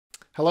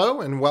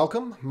Hello and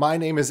welcome. My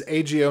name is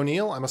A.J.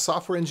 O'Neill. I'm a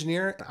software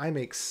engineer and I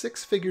make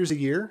 6 figures a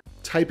year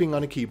typing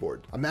on a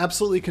keyboard. I'm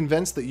absolutely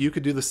convinced that you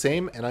could do the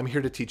same and I'm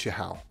here to teach you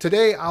how.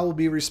 Today I will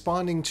be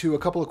responding to a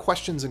couple of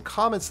questions and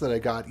comments that I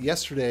got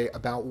yesterday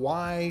about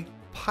why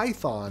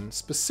Python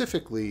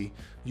specifically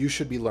you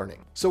should be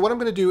learning. So what I'm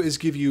going to do is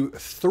give you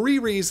 3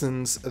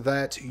 reasons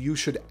that you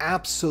should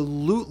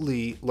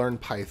absolutely learn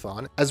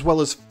Python, as well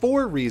as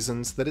 4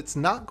 reasons that it's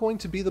not going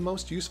to be the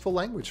most useful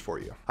language for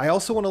you. I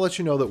also want to let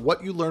you know that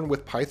what you learn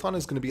with Python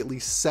is going to be at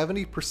least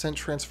 70%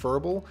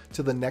 transferable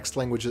to the next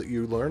language that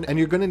you learn, and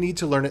you're going to need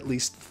to learn at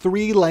least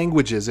 3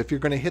 languages if you're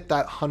going to hit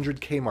that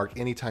 100K mark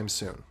anytime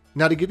soon.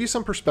 Now, to give you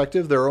some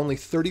perspective, there are only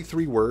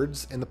 33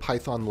 words in the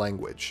Python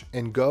language.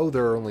 In Go,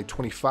 there are only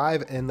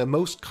 25, and the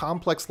most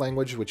complex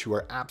language, which you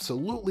are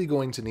absolutely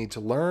going to need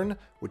to learn,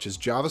 which is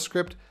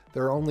JavaScript,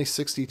 there are only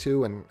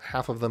 62 and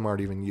half of them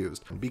aren't even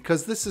used.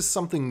 Because this is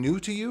something new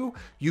to you,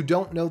 you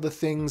don't know the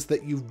things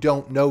that you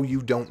don't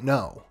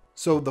know.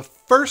 So the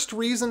first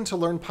reason to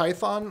learn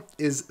Python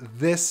is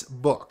this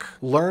book,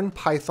 Learn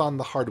Python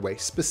the Hard Way,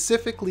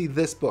 specifically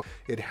this book.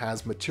 It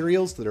has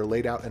materials that are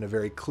laid out in a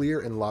very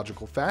clear and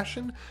logical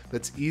fashion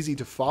that's easy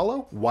to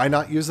follow. Why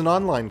not use an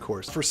online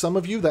course? For some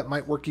of you, that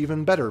might work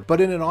even better.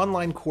 But in an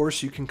online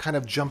course, you can kind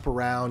of jump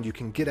around, you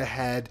can get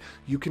ahead,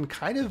 you can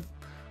kind of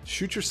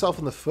shoot yourself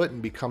in the foot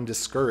and become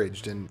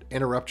discouraged and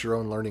interrupt your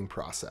own learning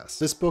process.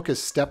 This book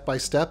is step by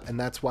step, and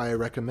that's why I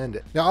recommend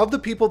it. Now, of the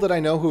people that I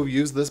know who have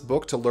used this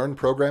book to learn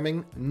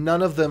programming,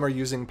 none of them are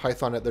using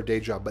Python at their day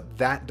job, but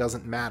that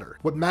doesn't matter.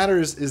 What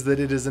matters is that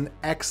it is an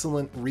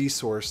excellent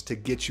resource to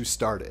get you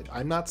started.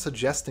 I'm not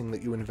suggesting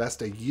that you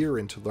invest a year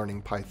into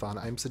learning Python.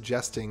 I'm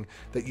suggesting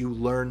that you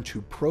learn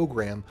to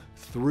program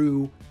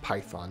through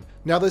Python.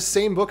 Now, this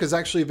same book is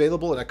actually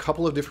available in a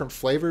couple of different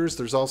flavors.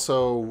 There's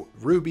also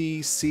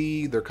Ruby,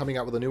 C, they're coming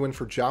out with a new one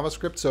for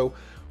JavaScript. So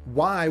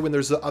why, when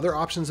there's other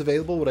options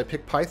available, would I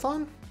pick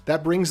Python?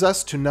 That brings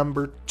us to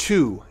number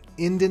 2,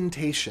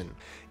 indentation.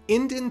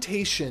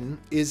 Indentation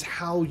is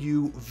how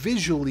you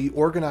visually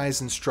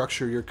organize and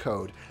structure your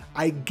code.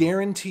 I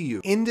guarantee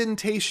you,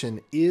 indentation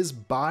is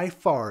by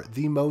far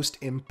the most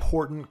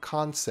important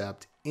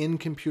concept in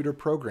computer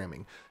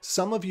programming.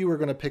 Some of you are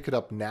going to pick it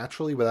up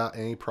naturally without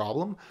any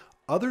problem.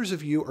 Others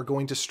of you are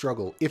going to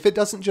struggle. If it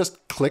doesn't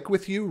just click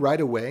with you right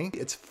away,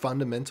 it's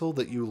fundamental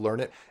that you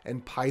learn it,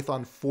 and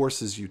Python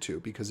forces you to,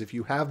 because if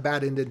you have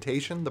bad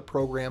indentation, the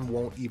program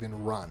won't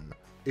even run.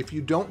 If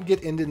you don't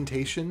get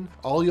indentation,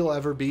 all you'll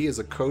ever be is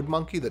a code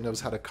monkey that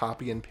knows how to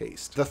copy and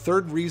paste. The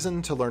third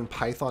reason to learn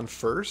Python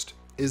first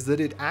is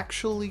that it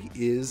actually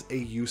is a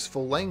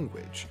useful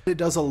language. It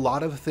does a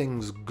lot of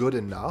things good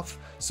enough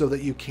so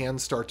that you can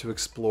start to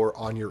explore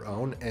on your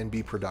own and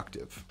be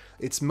productive.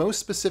 Its most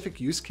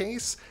specific use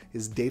case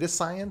is data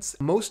science.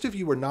 Most of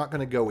you are not going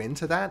to go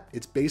into that.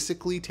 It's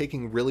basically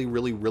taking really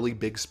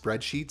big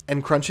spreadsheets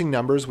and crunching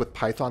numbers with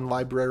Python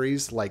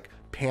libraries like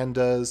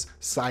pandas,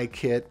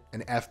 scikit,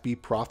 and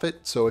fbprofit.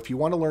 So if you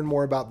want to learn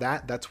more about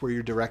that, that's where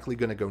you're directly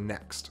going to go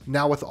next.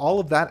 Now, with all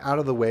of that out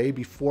of the way,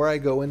 before I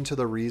go into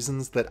the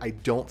reasons that I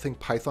don't think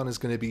Python is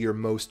going to be your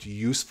most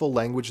useful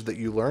language that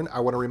you learn,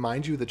 I want to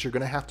remind you that you're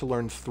going to have to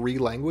learn 3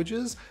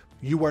 languages.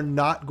 You are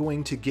not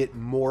going to get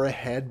more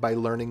ahead by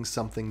learning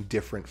something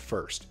different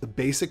first. The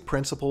basic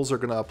principles are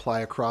going to apply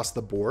across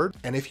the board,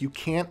 and if you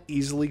can't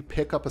easily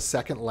pick up a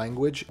second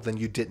language, then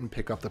you didn't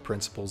pick up the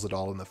principles at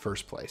all in the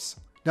first place.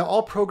 Now,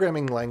 all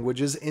programming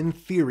languages, in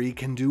theory,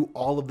 can do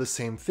all of the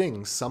same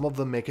things. Some of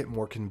them make it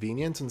more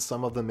convenient and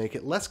some of them make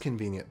it less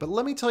convenient. But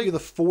let me tell you the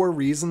 4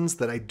 reasons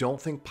that I don't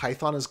think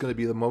Python is going to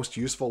be the most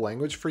useful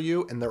language for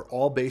you, and they're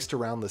all based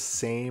around the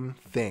same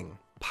thing.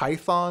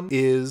 Python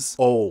is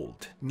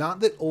old.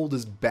 Not that old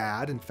is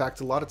bad. In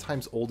fact, a lot of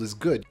times old is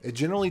good. It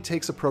generally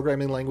takes a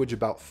programming language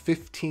about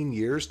 15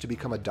 years to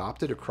become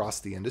adopted across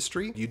the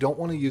industry. You don't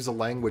want to use a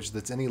language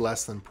that's any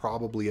less than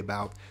probably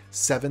about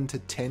 7 to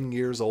 10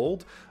 years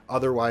old.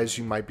 Otherwise,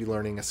 you might be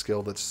learning a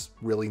skill that's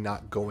really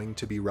not going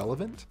to be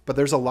relevant. But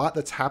there's a lot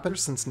that's happened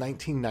since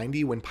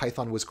 1990 when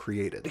Python was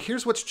created.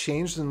 Here's what's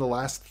changed in the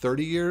last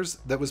 30 years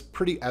that was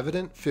pretty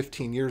evident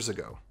 15 years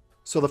ago.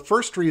 So the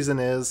first reason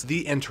is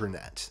the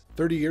internet.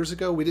 30 years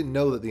ago, we didn't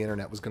know that the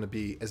internet was going to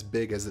be as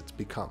big as it's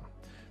become.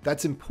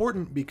 That's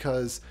important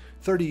because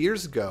 30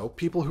 years ago,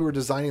 people who were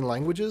designing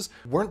languages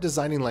weren't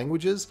designing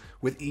languages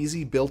with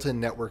easy built-in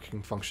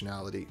networking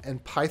functionality,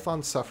 and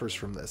Python suffers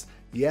from this.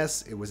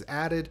 Yes, it was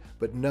added,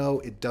 but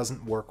no, it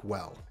doesn't work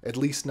well. At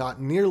least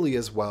not nearly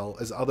as well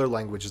as other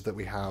languages that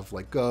we have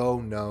like Go,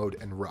 Node,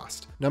 and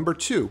Rust. Number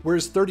 2,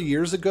 whereas 30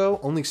 years ago,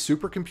 only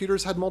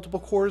supercomputers had multiple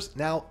cores,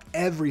 now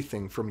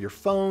everything from your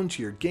phone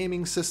to your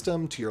gaming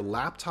system to your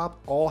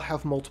laptop all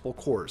have multiple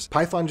cores.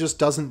 Python just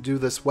doesn't do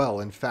this well.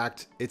 In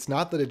fact, it's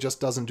not that it just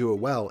doesn't do it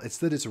well, it's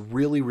that it's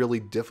really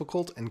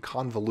difficult and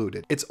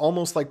convoluted. It's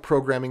almost like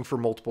programming for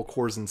multiple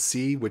cores in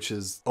C, which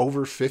is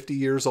over 50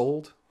 years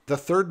old. The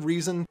third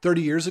reason,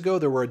 30 years ago,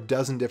 there were a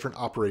dozen different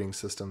operating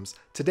systems.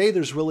 Today,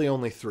 there's really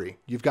only 3.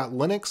 You've got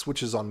Linux,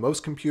 which is on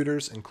most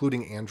computers,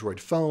 including Android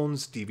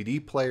phones,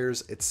 DVD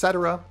players,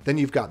 etc. Then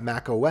you've got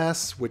Mac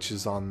OS, which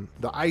is on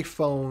the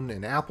iPhone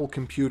and Apple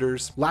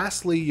computers.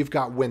 Lastly, you've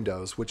got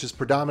Windows, which is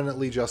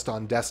predominantly just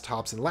on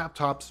desktops and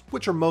laptops,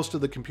 which are most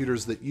of the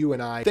computers that you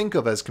and I think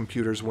of as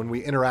computers when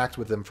we interact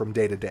with them from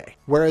day to day.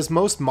 Whereas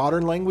most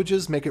modern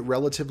languages make it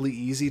relatively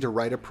easy to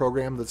write a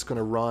program that's going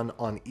to run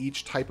on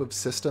each type of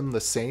system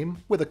the same,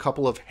 with a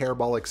couple of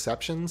hairball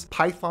exceptions,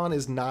 Python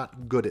is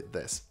not good at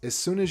this. As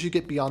soon as you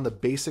get beyond the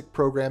basic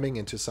programming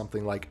into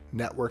something like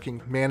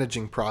networking,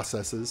 managing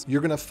processes,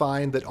 you're going to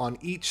find that on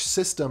each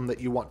system that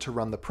you want to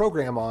run the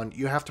program on,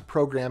 you have to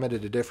program it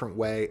in a different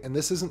way, and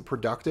this isn't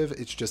productive,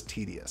 it's just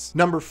tedious.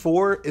 Number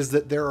 4 is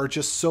that there are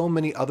just so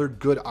many other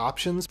good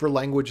options for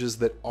languages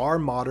that are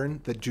modern,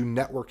 that do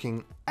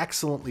networking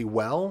excellently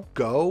well.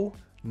 Go,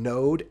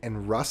 Node,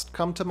 and Rust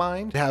come to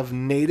mind, have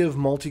native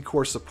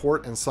multi-core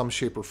support in some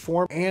shape or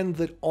form, and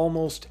that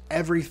almost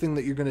everything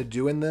that you're going to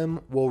do in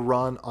them will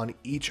run on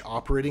each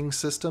operating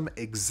system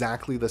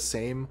exactly the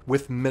same,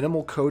 with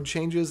minimal code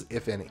changes,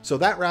 if any. So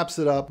that wraps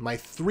it up. My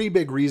 3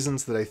 big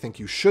reasons that I think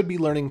you should be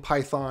learning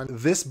Python.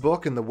 This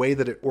book and the way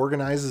that it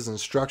organizes and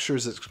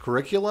structures its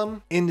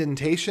curriculum.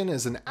 Indentation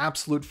is an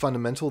absolute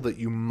fundamental that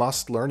you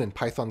must learn, and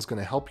Python's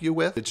going to help you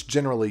with. It's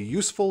generally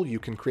useful. You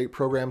can create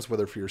programs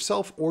whether for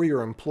yourself or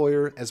your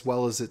employer, as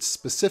well as its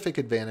specific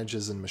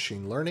advantages in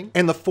machine learning.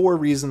 And the 4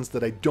 reasons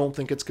that I don't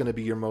think it's going to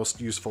be your most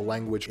useful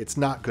language. It's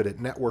not good at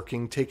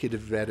networking, taking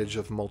advantage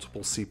of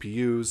multiple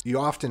CPUs. You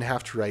often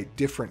have to write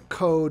different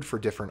code for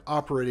different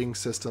operating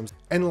systems.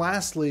 And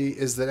lastly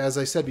is that, as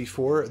I said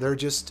before, there are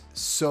just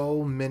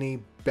so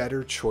many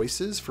better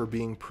choices for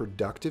being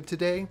productive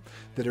today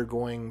that are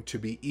going to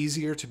be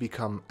easier to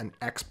become an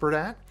expert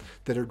at,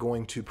 that are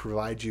going to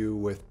provide you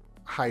with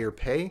higher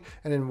pay,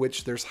 and in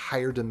which there's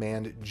higher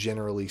demand,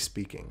 generally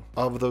speaking.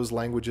 Of those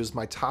languages,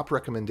 my top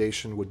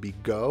recommendation would be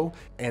Go,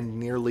 and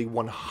nearly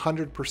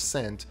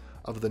 100%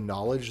 of the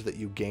knowledge that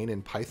you gain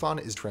in Python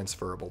is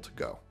transferable to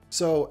Go.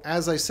 So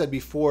as I said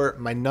before,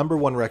 my number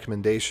 1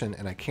 recommendation,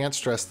 and I can't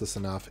stress this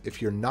enough, if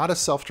you're not a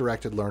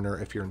self-directed learner,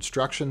 if you're an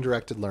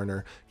instruction-directed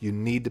learner, you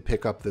need to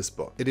pick up this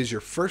book. It is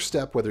your first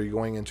step, whether you're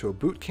going into a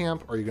boot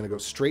camp or you're going to go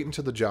straight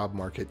into the job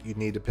market, you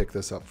need to pick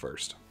this up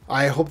first.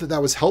 I hope that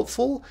that was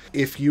helpful.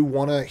 If you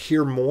want to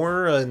hear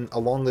more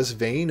along this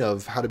vein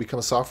of how to become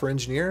a software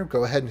engineer,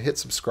 go ahead and hit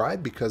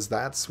subscribe, because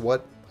that's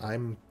what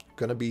I'm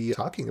going to be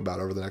talking about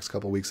over the next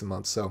couple weeks and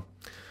months. So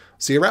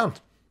see you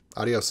around.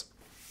 Adios.